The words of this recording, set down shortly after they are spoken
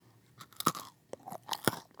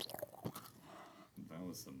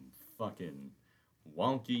fucking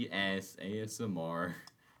wonky ass ASMR.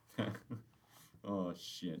 Oh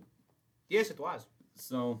shit. Yes, it was.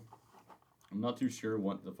 So, I'm not too sure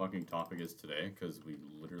what the fucking topic is today, because we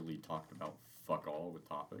literally talked about fuck all with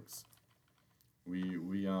topics. We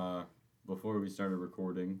before we started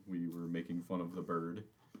recording, we were making fun of the bird,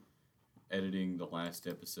 editing the last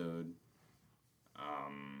episode.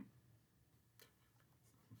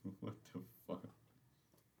 What the fuck?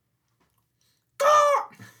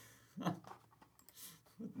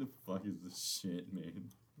 What the fuck is this shit, man?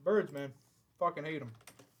 Birds, man. Fucking hate them.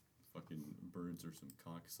 Fucking birds are some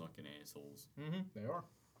cock-sucking assholes. Mm-hmm. They are.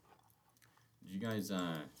 Did you guys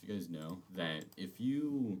know that if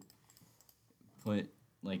you put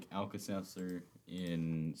like Alka-Seltzer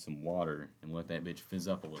in some water and let that bitch fizz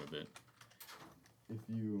up a little bit, if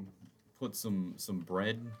you put some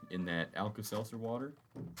bread in that Alka-Seltzer water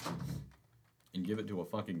and give it to a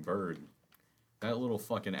fucking bird, that little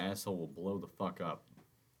fucking asshole will blow the fuck up.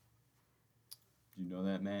 Do you know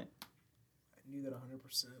that, Matt? I knew that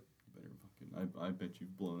 100%. Better fucking. I bet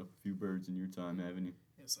you've blown up a few birds in your time, haven't you?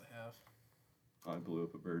 Yes, I have. I blew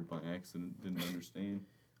up a bird by accident. Didn't understand.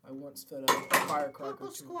 I once fed a firecracker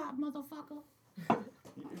to squat, motherfucker.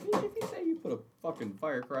 If you say you put a fucking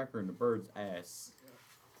firecracker in the bird's ass,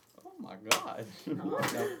 oh my god, what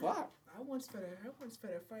the fuck? I once fed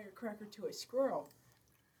a firecracker to a squirrel.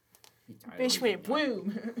 He thought it Fish was a went nut.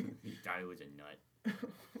 boom. He thought it was a nut.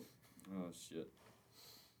 Oh shit.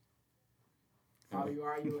 How you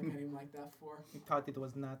are you looking at him like that for? He thought it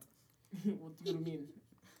was not. What do you mean?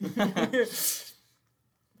 What the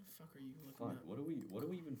fuck are you looking Fuck, at? what do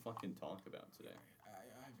we even fucking talk about today? I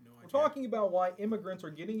have no idea. We're talking about why immigrants are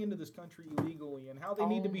getting into this country illegally and how they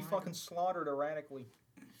need to be fucking slaughtered erratically.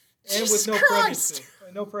 And Jesus with no Christ!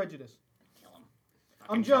 prejudice. No prejudice. Kill him.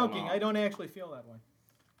 I'm joking. I don't actually feel that way.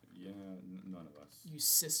 Yeah, none of us. You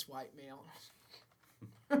cis white male.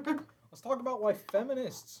 Let's talk about why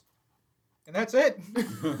feminists. And that's it.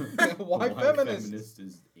 Why feminists? Feminist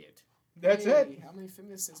is it. That's Hey, it. How many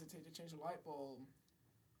feminists does it take to change a light bulb?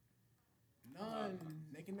 None.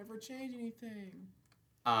 They can never change anything.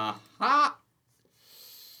 Aha!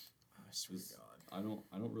 I swear to God.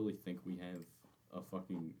 I don't really think we have a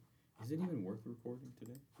fucking. Is it even worth recording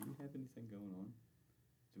today? Do we have anything going on?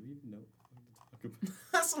 Do we even know what to talk about?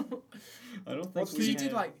 That's what, I don't think What's we Because you have.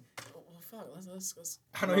 did like, well, fuck. Let's.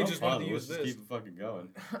 I know you just wanted Father, to let's use just this. keep it fucking going.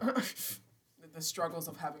 The struggles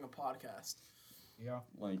of having a podcast. Yeah.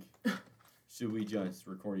 Like, should we just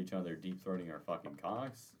record each other deep throating our fucking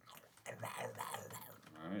cocks?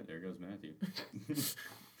 Alright, there goes Matthew.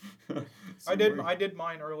 So I did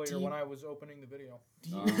mine earlier Deep- when I was opening the video.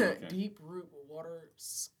 Deep, Oh, okay. deep root water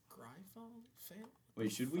scryphal fan? Wait,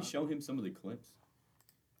 should we show him some of the clips?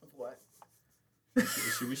 Of what?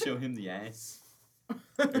 Should we show him the ass?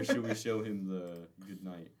 Or should we show him the good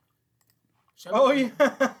night? Oh yeah.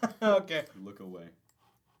 Okay. Look away.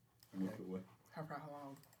 Look away. How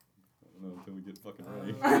long? I don't know until we get fucking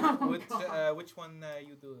ready. Which one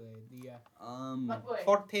you do? The What?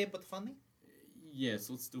 forte but funny? Yes,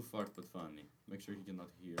 let's do fart but funny. Make sure he cannot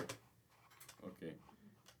hear. Okay.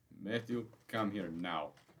 Matthew, come here now.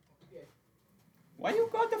 Okay. Why you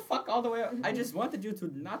got the fuck all the way up? I just wanted you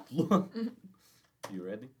to not look. You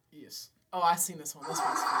ready? Yes. Oh, I seen this one. This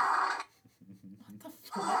one's fun. What the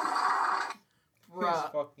fuck? His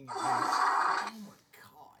Bruh. fucking ass. Oh my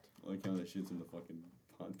god. I like how that shit's in the fucking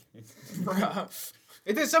podcast. Bruh.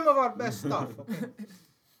 It is some of our best stuff. Okay.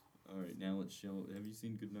 Alright, now let's show. Have you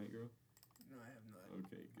seen Goodnight Girl? No, I have not.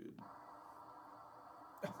 Okay, good.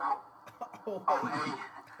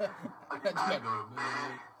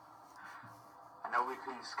 I know we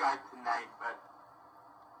couldn't Skype tonight, but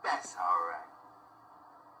that's alright.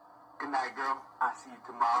 Good night, girl. I'll see you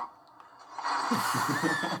tomorrow.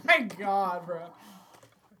 My god, bro.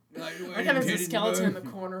 I got a skeleton in the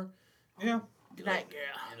corner. Yeah. Good night, girl.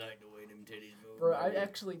 You like the way them titties move? Bro, I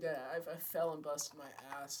actually did. I fell and busted my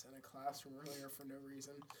ass in a classroom earlier for no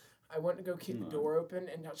reason. I went to go kick the door open,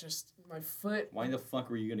 and I just my foot. Why the fuck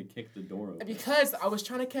were you gonna kick the door open? Because I was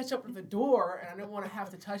trying to catch up with the door, and I didn't want to have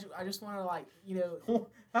to touch it. I just want to, like,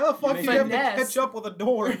 How the fuck make do you have to finesse. catch up with a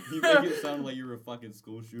door? You make it sound like you're a fucking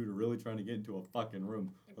school shooter really trying to get into a fucking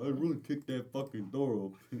room. I really kicked that fucking door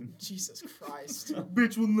open. Jesus Christ.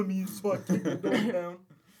 Bitch wouldn't let me in, so I kicked the door down.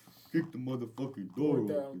 Kick the motherfucking door Door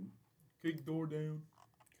down. open. Kick door down.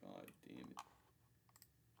 God damn it.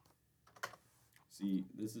 See,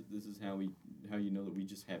 this is how you know that we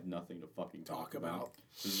just have nothing to fucking talk about.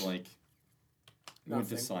 It's like we went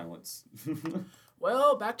to Nothing. silence.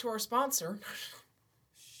 Well, back to our sponsor.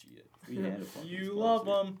 Shit. We had a fucking You sponsor. love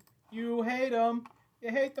them. You hate them.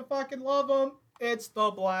 You hate to fucking love them. It's the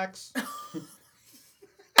blacks.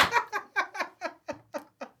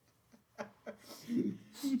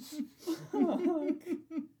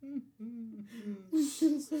 We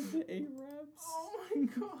should have said the Arabs. Oh my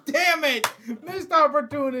god. Damn it! Missed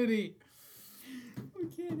opportunity. We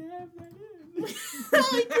can't have that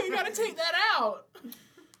in. You gotta take that out.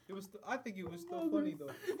 It was. I think it was still funny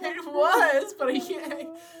though. It was, but I can't.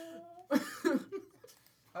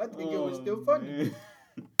 I think it was still funny. Man.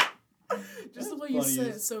 Just the That's way you funny said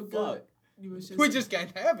it as so fuck. good. You was We just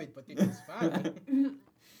can't have it, but it's fine.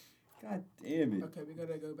 God damn it. Okay, we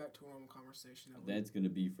gotta go back to a normal conversation. That's gonna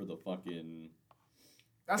be for the fucking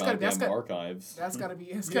That's goddamn gotta archives. that's gotta be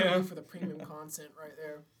Yeah. be for the premium content right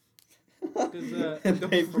there. The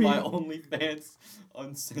Pay for my free- OnlyFans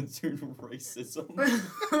uncensored racism.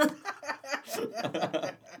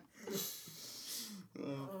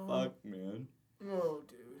 Oh, fuck, man. Oh,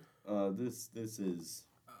 dude. This is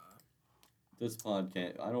this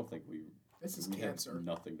podcast. I don't think we This is we cancer. have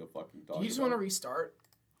nothing to fucking talk. Do you just about. want to restart?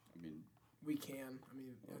 I mean, We can. I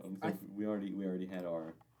mean, I think we already had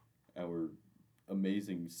our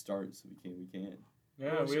amazing start, so we can't.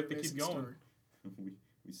 Yeah, what was we your have to keep basic going. start?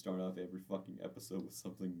 we start off every fucking episode with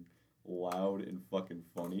something loud and fucking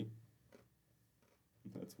funny.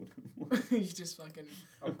 That's what it was. You just fucking.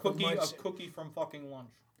 A cookie, Much- a cookie from fucking lunch.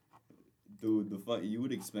 Dude, you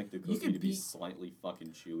would expect the You cookie could to be be- slightly fucking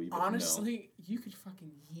chewy, but Honestly, you could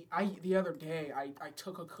fucking. The other day, I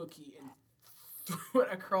took a cookie and threw it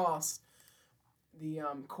across the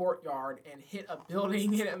courtyard and hit a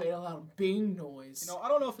building, and it made a loud bing noise. You know, I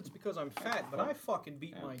don't know if it's because I'm fat, but I fucking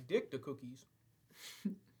beat my dick to cookies.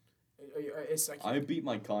 It's like I beat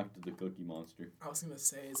my cock to the Cookie Monster. I was gonna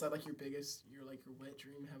say, is that like your wet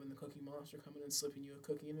dream, having the Cookie Monster come in and slipping you a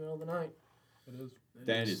cookie in the middle of the night? It is.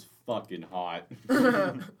 That is fucking hot.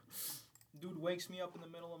 Dude wakes me up in the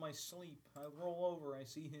middle of my sleep. I roll over. I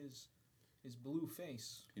see his blue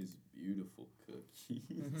face. His beautiful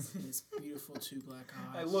cookies. His beautiful two black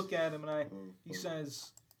eyes. I look at him and he Oh,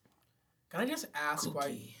 says, Can I just ask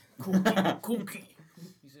why? Cookie. Cookie.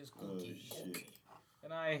 he says Oh, cookie. shit.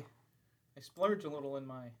 And I splurge a little in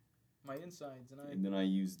my insides, and And then I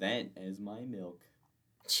use that as my milk.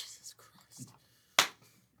 Jesus Christ.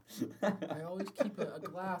 I always keep a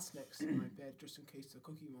glass next to my bed just in case the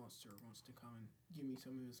Cookie Monster wants to come and give me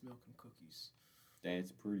some of his milk and cookies.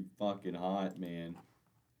 That's pretty fucking hot, man.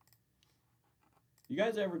 You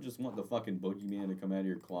guys ever just want the fucking boogeyman to come out of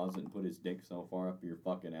your closet and put his dick so far up your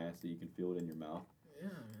fucking ass that you can feel it in your mouth? Yeah,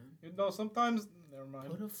 man. You know, sometimes never mind.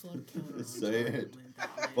 Put a flood counter on Say top it. of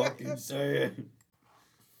Linda Fucking Blair. say it.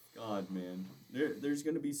 God, man. There's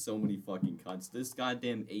gonna be so many fucking cuts. This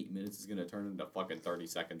goddamn 8 minutes is gonna turn into fucking 30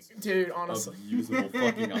 seconds Dude, honestly. of usable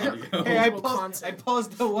fucking audio. Hey, I Usable content.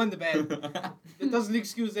 paused the one bad. It doesn't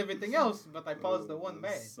excuse everything else, but I paused the one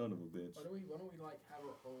bad. Son of a bitch. Why don't we like have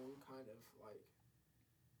our own kind of like?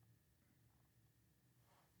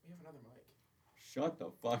 We have another mic. Shut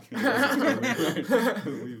the fuck up.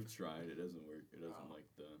 We've tried. It doesn't work. It doesn't like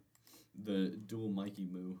the dual Mikey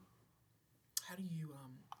moo. How do you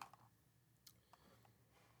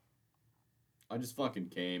I just fucking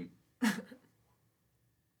came.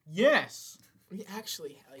 Yes, We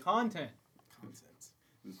actually like content. content.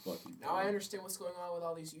 This fucking. Now I understand what's going on with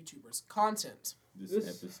all these YouTubers. Content. This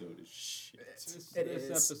This- episode is shit. This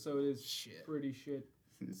is episode is shit. pretty shit.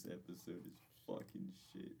 This episode is fucking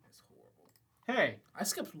shit. It's horrible. Hey, I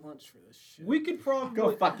skipped lunch for this shit. we could probably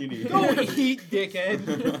Go fucking eat. Go eat, dickhead.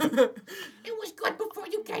 It was good before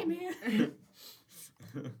you came here.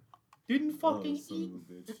 Didn't fucking son eat. of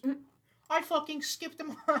a bitch. I fucking skipped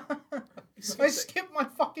I skipped my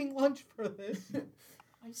fucking lunch for this.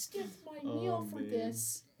 I skipped my Oh, meal for man.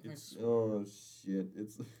 this. It's oh shit.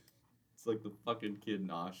 It's like the fucking kid in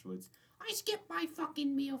Auschwitz. I skipped my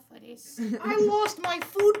fucking meal for this. I lost my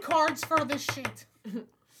food cards for this shit.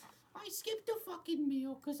 I skipped the fucking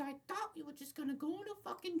meal because I thought we were just gonna go on a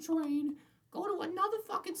fucking train, go to another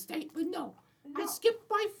fucking state, but no. I skipped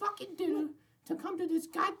my fucking dinner to come to this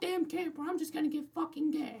goddamn camp where I'm just gonna get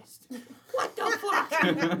fucking gassed. What the fuck?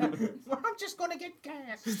 I'm just gonna get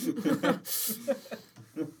gassed.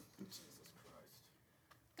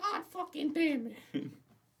 God fucking damn it.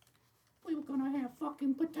 We were gonna have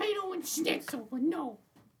fucking potato and schnitzel, but no.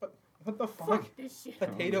 What the fuck? Fuck this shit.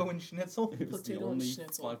 Potato and schnitzel? It was the Potato and only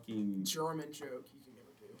schnitzel. fucking German joke you can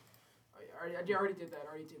never do. I already did that. I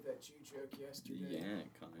already did that Jew joke yesterday. yeah,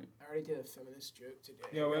 kind I already did a feminist joke today.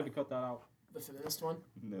 Yeah, we had to cut that out. The feminist one?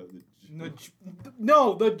 No,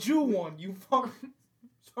 No, the Jew one. You fuck.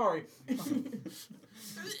 Sorry.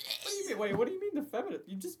 Wait, what do you mean the feminist?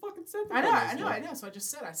 You just fucking said the I feminist know. one. So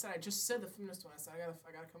I just said the feminist one. I said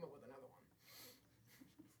I gotta come up with another one.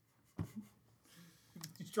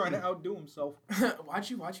 He's trying to outdo himself. Why'd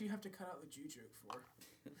you have to cut out the Jew joke for?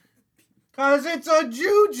 Cause it's a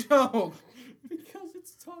Jew joke. Because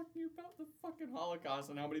it's talking about the fucking Holocaust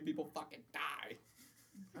and how many people fucking die.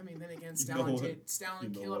 I mean, then again, You know Stalin you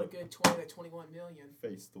know killed what? a good 20 to 21 million.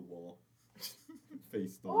 Face the wall.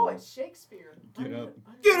 Face the Oh, wall. it's Shakespeare. Get up.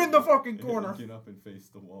 Get in the fucking corner. Get up and face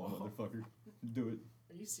the wall, motherfucker. Do it.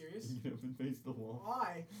 Are you serious? Get up and face the wall.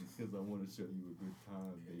 Why? Because I want to show you a good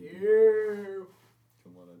time, baby. Ew.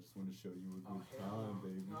 Come on, I just want to show you a Oh, good hell time, no.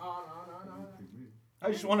 baby. No. I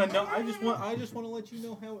just want to know. I just want to let you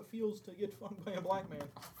know how it feels to get fucked by a black man.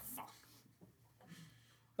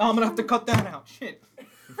 Oh, I'm gonna have to cut that out. Shit.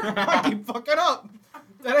 I keep fucking up.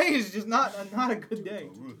 Today is just not a good day.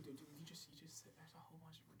 Dude, you just said there's a whole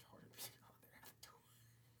bunch of retarded people out there at the door.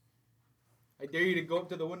 I dare you to go up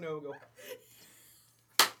to the window and go.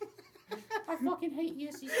 I fucking hate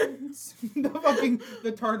ESC students.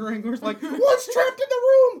 the Tartar Wrangler's like, one's trapped in the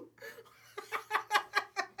room.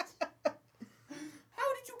 How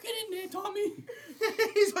did you get in there, Tommy?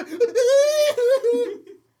 He's like,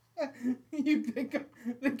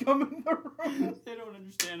 they come in the room. They don't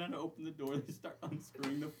understand how to open the door. They start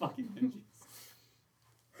unscrewing the fucking hinges.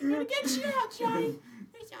 We're gonna get you out, Johnny.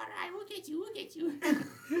 It's alright, we'll get you.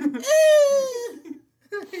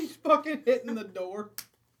 He's fucking hitting the door.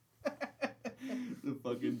 The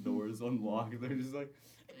fucking door is unlocked. They're just like...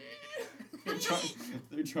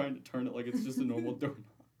 They're trying to turn it like it's just a normal door.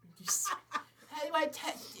 How do I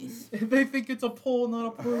touch this? They think it's a pull, not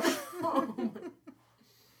a push.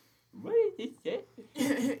 What is this?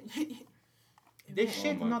 This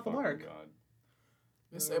shit, my not the fucking work. God.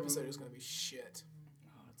 This episode is gonna be shit.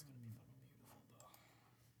 Oh, it's gonna be fucking beautiful,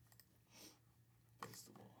 though. Face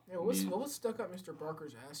the wall. Yeah, what was stuck up Mr.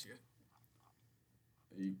 Barker's ass yet?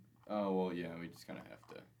 Oh, well, yeah, we just kind of have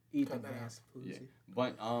to... Eat Cut the that ass, pussy. Yeah.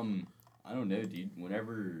 But, I don't know, dude.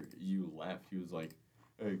 Whenever you left, he was like,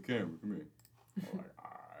 hey, Cameron, come here. I'm like,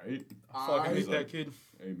 alright. I fucking He's hate like, that kid.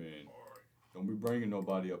 hey, man, don't be bringing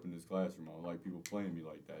nobody up in this classroom. I don't like people playing me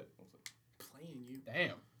like that. I was like, Playing you.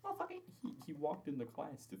 Damn. he walked in the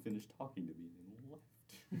class to finish talking to me and then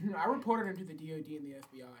left. I reported him to the DOD and the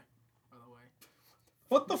FBI, by the way.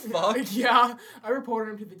 What the fuck? Yeah, I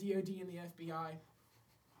reported him to the DOD and the FBI.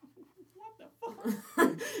 What the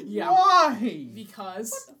fuck? Yeah. Why?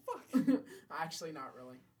 Because. What the fuck? Actually, not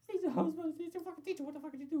really. He's a husband. He's a fucking teacher. What the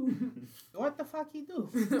fuck did he do? What the fuck you do?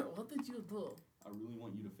 What did you do? I really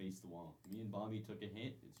want you to face the wall. Me and Bobby took a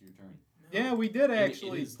hit. It's your turn. Yeah, we did It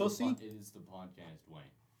actually, is the pussy. it is the podcast way.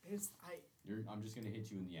 I'm just gonna hit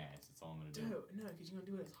you in the ass. That's all I'm gonna do. Dude, no, because you're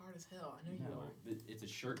gonna do it as hard as hell. I know you are. It's a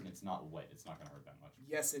shirt and it's not wet. It's not gonna hurt that much.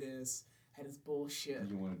 Yes, it is. That is bullshit.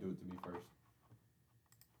 You want to do it to me first?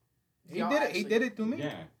 He Y'all did it. He actually- did it to me.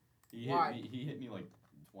 Yeah. He Why? hit me like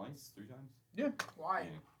twice, 3 times. Why? Yeah.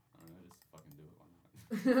 I don't know. Just fucking do it.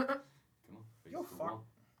 Why not? Oh, Come on. Face You're the fuck- wall.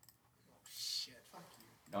 shit. Fuck you.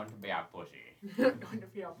 Don't be a pussy. Going to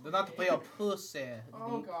be a They're not to play a pussy.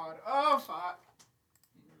 Oh, God. Oh, fuck.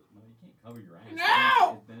 No, you can't cover your ass.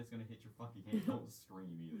 No! Then it's gonna hit your fucking head. Don't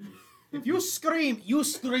scream either. If you scream,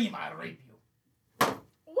 I rape you.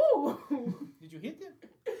 Ooh. Did you hit him?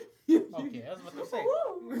 Okay, I was about to say.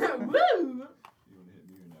 Woo. You wanna hit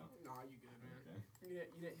me or no? Nah, you good, man. Okay. You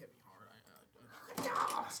didn't hit me hard.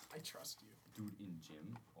 I trust you. Dude, in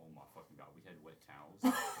gym, oh my fucking god, we had wet towels.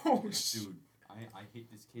 Oh, shit. Dude, I hit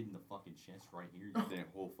this kid in the fucking chest right here. That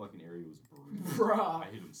whole fucking area was bruised. Bruh. I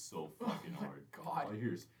hit him so fucking Oh my hard. God. All I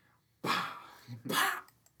hear is...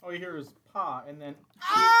 All you hear is pa, and then.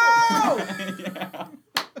 Oh! yeah.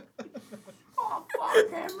 Oh, fuck,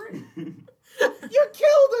 Cameron. You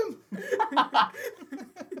killed him!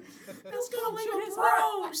 It's gonna leave his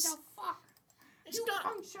bros. What the fuck? You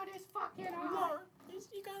punctured his fucking eye.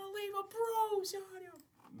 You gotta leave a bruise on him.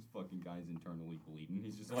 This fucking guy's internally bleeding.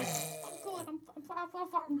 He's just like... I'm good. I'm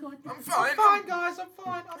fucking good. I'm I'm fine. fine, guys. I'm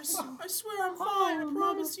fine. I swear I'm fine. I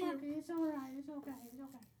promise you. Motherfucker, it's alright. It's okay. It's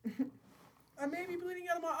okay. I may be bleeding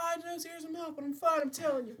out of my eyes, nose, ears, and mouth, but I'm fine. I'm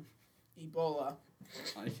telling you. Ebola.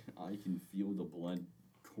 I can feel the blood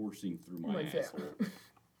coursing through my My asshole.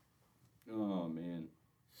 Oh, man.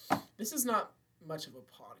 This is not much of a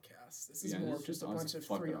podcast. This is Yeah, more this of just a is us bunch of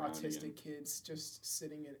fucking 3 around autistic again. kids just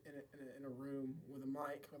sitting in a room with a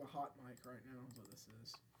mic, with a hot mic right now. Is what this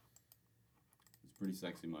is. It's pretty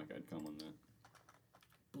sexy, Mike. I'd come on that.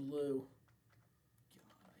 Blue.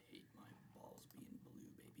 God, I hate my balls being blue,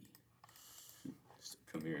 baby.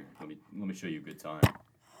 Come here. Let me show you a good time.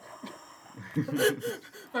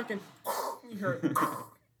 Fucking. You heard. Fuck.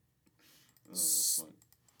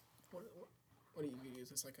 What do you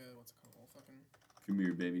use? It's like a what's it called? Fucking. Come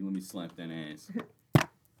here, baby. Let me slap that ass.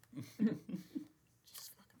 Jesus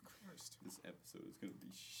fucking Christ. This episode is gonna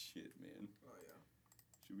be shit, man. Oh yeah.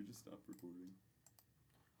 Should we just stop recording?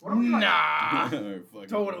 What are we like? Nah. Or fucking-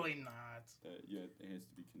 Totally not. Yeah, it has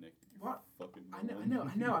to be connected. You What? Fucking I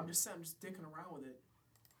know. I'm just dicking around with it.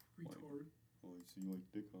 Retard. Oh, so you like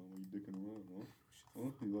dick, huh? Why you dicking around, huh? Huh?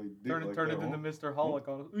 You like dick Turn like it that, into huh? Mr.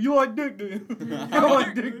 Holocaust. You like dick, do you? You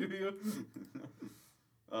like dick, do you?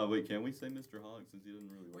 Wait, can we say Mr. Hogg since he doesn't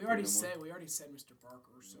really work We already here no more? said Mr.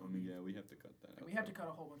 Barker, so I mean, yeah, we have to cut that out. we have to cut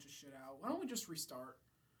a whole bunch of shit out. Why don't we just restart?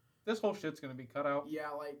 This whole shit's gonna be cut out. Yeah,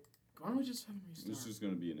 like why don't we just fucking restart? This is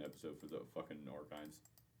gonna be an episode for the fucking archives.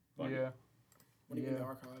 Fuck it. Yeah. What do you mean the Yeah.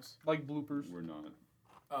 archives? Like bloopers. We're not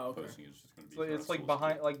Oh, okay. posting. It's just gonna be. It's like, for it's us like to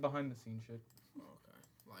behind listen behind the scenes shit. Oh, okay.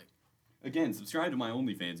 Like to. Again, subscribe to my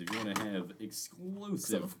OnlyFans if you want to have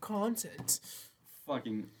exclusive, some content.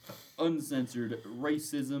 fucking uncensored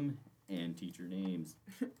racism and teacher names.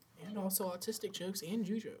 And also autistic jokes and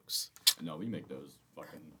Jew jokes. No, we make those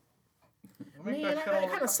fucking. Make Man, that shit it all-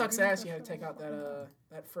 kind of sucks ass. You had to take out that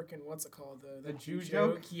freaking what's it called The Jew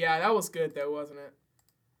joke? Yeah, that was good though, wasn't it?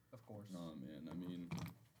 Of course. Oh man, I mean,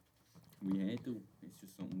 we had to. It's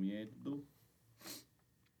just something we had to do.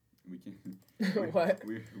 We can. What?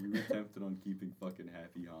 We were tempted on keeping fucking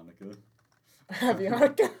Happy Hanukkah. Happy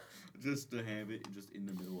Hanukkah. Just to have it just in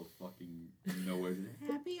the middle of fucking nowhere.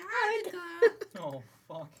 Happy Hanukkah! Oh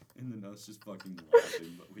fuck. And then us just fucking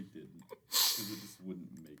laughing, but we didn't. Because it just wouldn't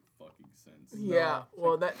make fucking sense. Yeah.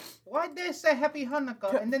 Well, that. Why'd they say Happy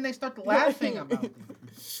Hanukkah and then they start laughing about it?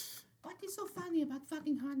 What is so funny about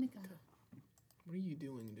fucking Hanukkah? What are you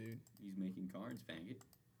doing, dude? He's making cards, faggot.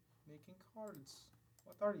 Making cards.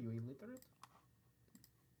 What are you, illiterate?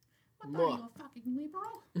 What Mwah. are you, a fucking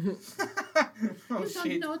liberal? Oh You don't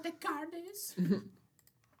shit. know what the card is?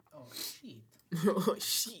 Oh shit. Oh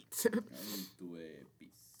shit. I need to piece.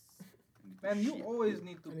 I need to Man, you shit. always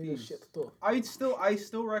need to I need a pee. shit too. I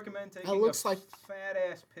still recommend taking looks a like- fat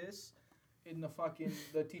ass piss in the fucking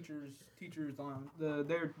the teachers lounge.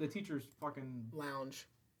 The teachers fucking. Lounge.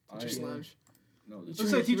 I- Teacher's yeah. lounge. No, You this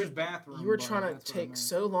Let's were- say teacher's bathroom. You were but trying to that's what I take meant.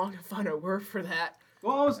 so long to find a word for that.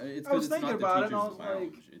 Well, I was It's I was 'cause it's thinking not the about it, and I teacher's was like,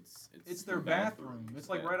 lounge. It's it's their the bathroom. It's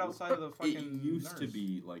like right outside of the fucking. It used to nurse.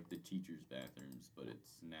 be like the teachers' bathrooms, but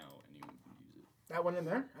it's now anyone can use it. That went in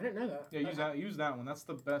there? I didn't know that. Yeah, use that one. That's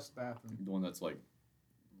the best bathroom. The one that's like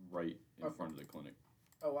right in Okay. front of the clinic.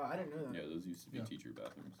 Oh wow, I didn't know that. Yeah, those used to be Yeah. teacher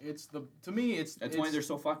bathrooms. It's to me it's That's it's, why they're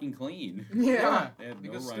so fucking clean. Yeah. They have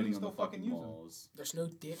because no writing students on the still fucking fucking use 'em. walls. There's no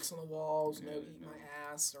dicks on the walls, no Yeah, eat no. my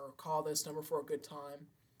ass, or call this number for a good time.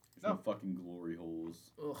 There's no No. fucking glory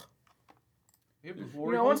holes. Ugh. You have You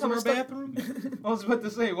glory know, one holes in time I our stuck- bathroom. I was about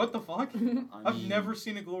to say, what the fuck? I I've mean, never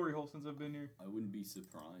seen a glory hole since I've been here. I wouldn't be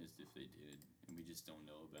surprised if they did, and we just don't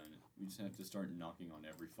know about it. We just have to start knocking on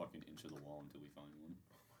every fucking inch of the wall until we find one.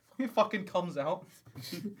 It fucking comes out.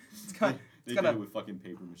 It's got They got do a- it with fucking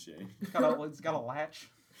paper mache. it's got a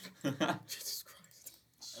latch. Jesus Christ.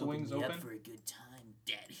 Swings open. for a good time,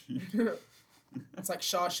 daddy. It's like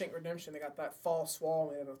Shawshank Redemption. They got that false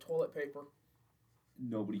wall made out of toilet paper.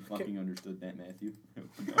 Nobody fucking understood that, Matthew.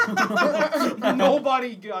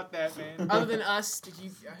 Nobody got that, man. Other than us, did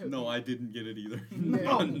you? I hope No, you- I didn't get it either.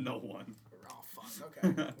 No. No one. Oh fuck.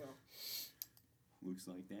 Okay. Well. Looks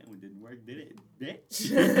like that one didn't work, did it,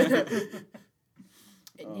 bitch?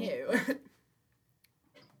 Oh. No.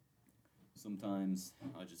 Sometimes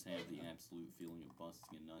I just have the absolute feeling of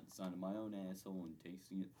busting a nut inside of my own asshole and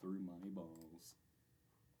tasting it through my balls.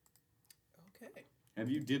 Okay. Have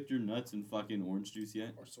you dipped your nuts in fucking orange juice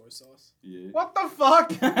yet? Or soy sauce. Yeah. What the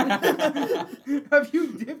fuck? Have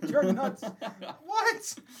you dipped your nuts?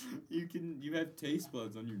 What? You have taste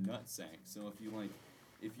buds on your nut sack, so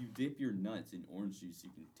if you dip your nuts in orange juice, you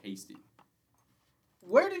can taste it.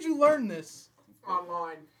 Where did you learn this?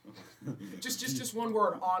 Online. Just one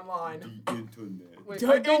word. Online. The internet. Wait, Don't-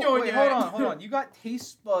 I don't- don't- wait, yeah. hold on. You got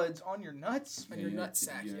taste buds on your nuts? On your you nut have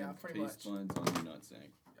sack, you yeah, have pretty taste buds on your nut sack.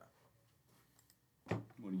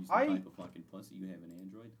 What are you, some I- type of fucking pussy? You have an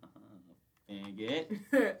Android? Haha.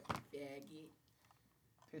 Faggot. Baggy.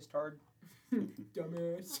 Pissed hard.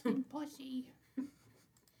 Dumbass. Fucking pussy.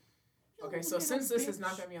 Okay, You so little since this is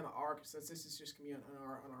not bitch. gonna be on the arc, since this is just gonna be on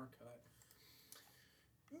our cut.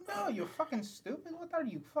 No, you fucking stupid. What are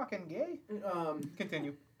you, fucking gay?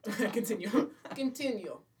 Continue. Continue.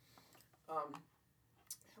 Continue. How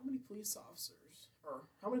many police officers, or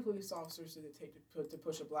how many police officers did it take to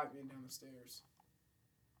push a black man down the stairs?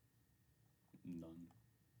 None.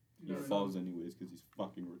 He None. falls anyways because he's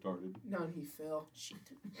fucking retarded. None. He fell. Shit.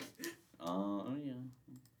 Oh yeah.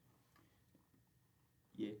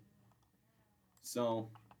 Yeah. So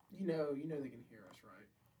You know they can hear us, right?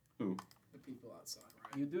 who? The people outside,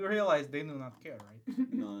 right? You do realize they do not care, right?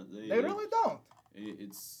 No, They really don't.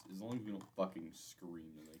 It's as long as we don't fucking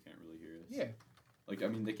scream, then they can't really hear us. Yeah. Like, I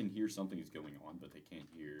mean, they can hear something is going on, but they can't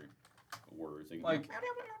hear words. They can Like,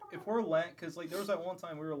 if we're because like there was that one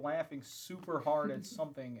time we were laughing super hard at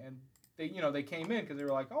something, and they came in because they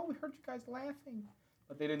were like, "Oh, we heard you guys laughing,"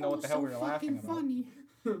 but they didn't know what the hell we were laughing about. Funny.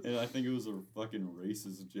 and I think it was a fucking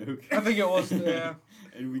racist joke. I think it was, yeah.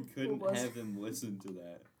 And we couldn't was have them listen to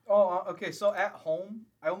that. Oh, okay. So at home,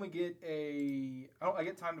 I only get I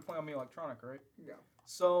get time to play on my electronic, right? Yeah.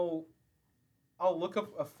 So I'll look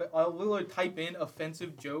up. I'll literally type in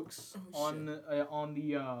offensive jokes on the On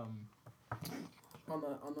the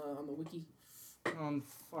wiki. on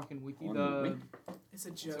fucking wiki. On the wiki? It's a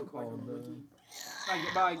What's joke. it Like on called? the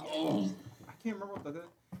wiki. I can't remember what the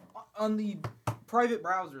on the private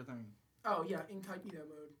browser thing. Oh yeah, incognito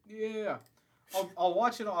mode. Yeah. I'll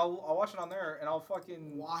watch it. I'll watch it on there, and I'll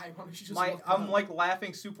fucking. Why? Why don't you just? I'm like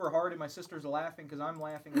laughing super hard, and my sister's laughing because I'm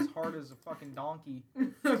laughing as hard as a fucking donkey.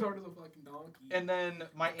 as hard as a fucking donkey. And then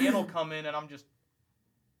my aunt will come in, and I'm just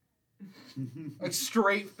like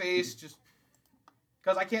straight face, just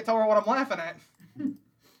because I can't tell her what I'm laughing at.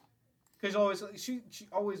 Because she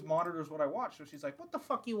always monitors what I watch, so she's like, "What the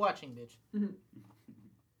fuck you watching, bitch?"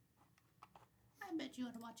 I bet you're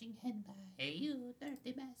watching hentai, you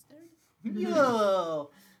dirty bastard. You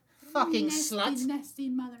fucking nasty, slut! Nasty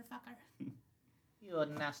motherfucker. You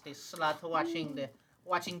nasty slut watching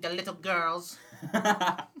the little girls.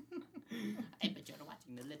 I bet you're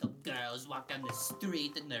watching the little girls walk down the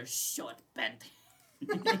street in their short panties.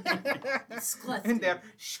 In their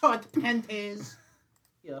short panties.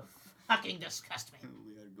 You fucking disgust me.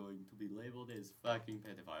 We are going to be labeled as fucking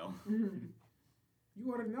pedophile.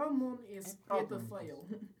 You are now known as pedophile.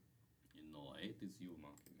 You know, it is you,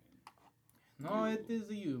 monkey man. No, it is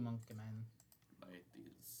you, monkey man. It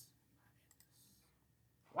is.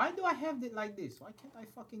 Why do I have it like this? Why can't I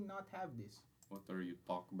fucking not have this? What are you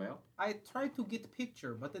talking about? I try to get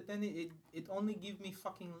picture, but then it only give me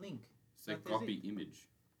fucking link. Say That is copy image.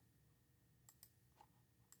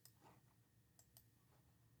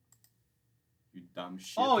 You dumb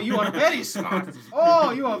shit. Oh, you are very smart.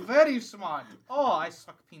 Oh, you are very smart. Oh, I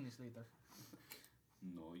suck penis later.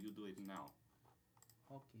 No, you do it now.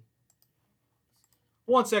 Okay.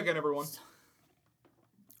 1 second, everyone.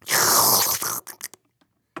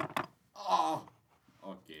 Oh.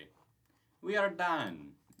 Okay. We are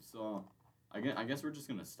done. So, I guess we're just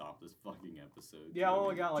gonna stop this fucking episode. Yeah, I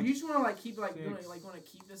only got like. Do you just want to keep six. want to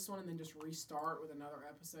keep this one and then just restart with another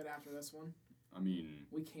episode after this one? I mean,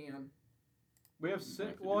 We can. We have We six.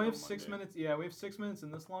 have to Well, do we it have on 6 Monday. minutes. Yeah, we have 6 minutes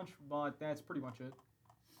in this lunch, but that's pretty much it.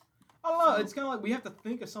 I don't know. It's kind of like we have to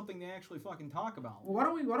think of something to actually fucking talk about. Well, why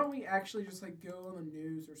don't we actually just like go on the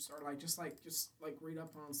news or just read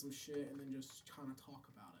up on some shit and then just kind of talk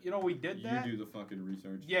about it. You know, we did that. you do the fucking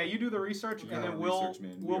research. Yeah, you do the research, We and are then we'll research,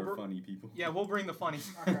 man. we'll We are br- funny people. yeah, we'll bring the funny.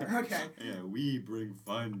 Okay. Yeah, we bring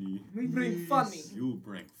funny. We bring funny. You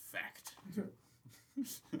bring fact.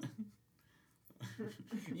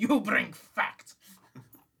 You bring fact.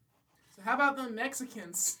 So how about the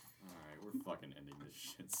Mexicans? Alright, we're fucking ending this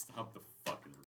shit. Stop the